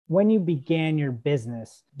when you began your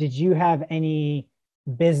business, did you have any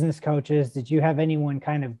business coaches? Did you have anyone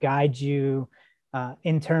kind of guide you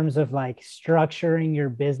in terms of like structuring your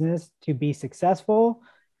business to be successful?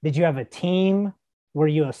 Did you have a team? Were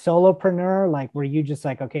you a solopreneur? Like, were you just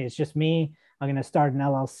like, okay, it's just me. I'm going to start an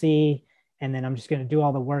LLC and then I'm just going to do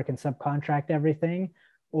all the work and subcontract everything?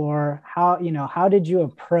 Or how did you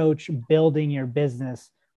approach building your business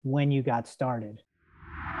when you got started?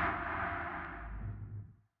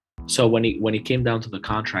 So when it came down to the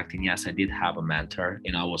contracting, yes, I did have a mentor.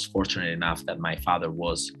 I was fortunate enough that my father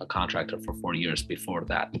was a contractor for 4 years before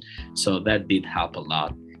that. So that did help a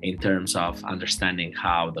lot in terms of understanding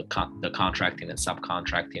how the contracting and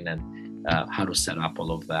subcontracting and how to set up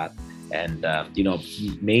all of that. And,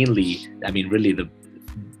 mainly, really the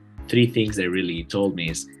three things they really told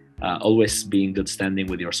me is always be in good standing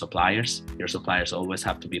with your suppliers. Your suppliers always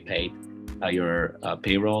have to be paid. Your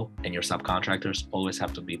payroll and your subcontractors always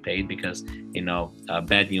have to be paid because,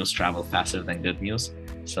 bad news travel faster than good news.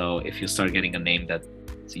 So if you start getting a name that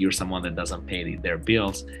you're someone that doesn't pay their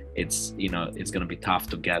bills, it's going to be tough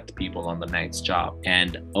to get people on the next job.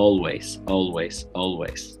 And always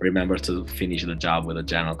remember to finish the job with the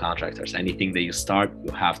general contractors. Anything that you start,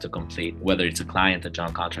 you have to complete, whether it's a client, a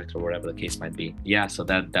general contractor, whatever the case might be. Yeah, so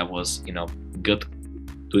that was good,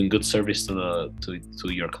 doing good service to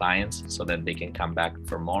your clients so that they can come back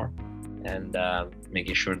for more, and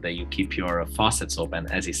making sure that you keep your faucets open.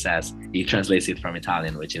 As he says, he translates it from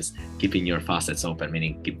Italian, which is keeping your faucets open,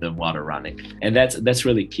 meaning keep the water running. And that's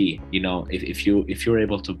really key. If you're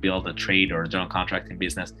able to build a trade or a general contracting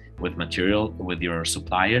business with material, with your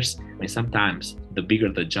suppliers, sometimes the bigger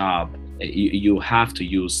the job, you have to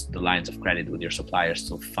use the lines of credit with your suppliers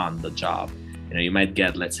to fund the job. You might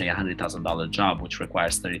get, let's say, $100,000 job, which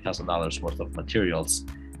requires $30,000 worth of materials.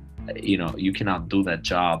 You cannot do that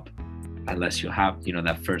job unless you have,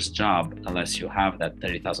 that first job, unless you have that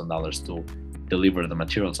 $30,000 to deliver the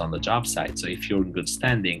materials on the job site. So if you're in good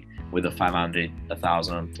standing with the $500,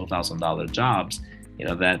 $1,000, $2,000 jobs,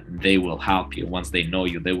 that they will help you. Once they know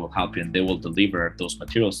you, they will help you and they will deliver those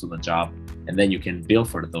materials to the job. And then you can bill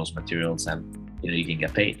for those materials and, you can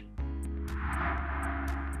get paid.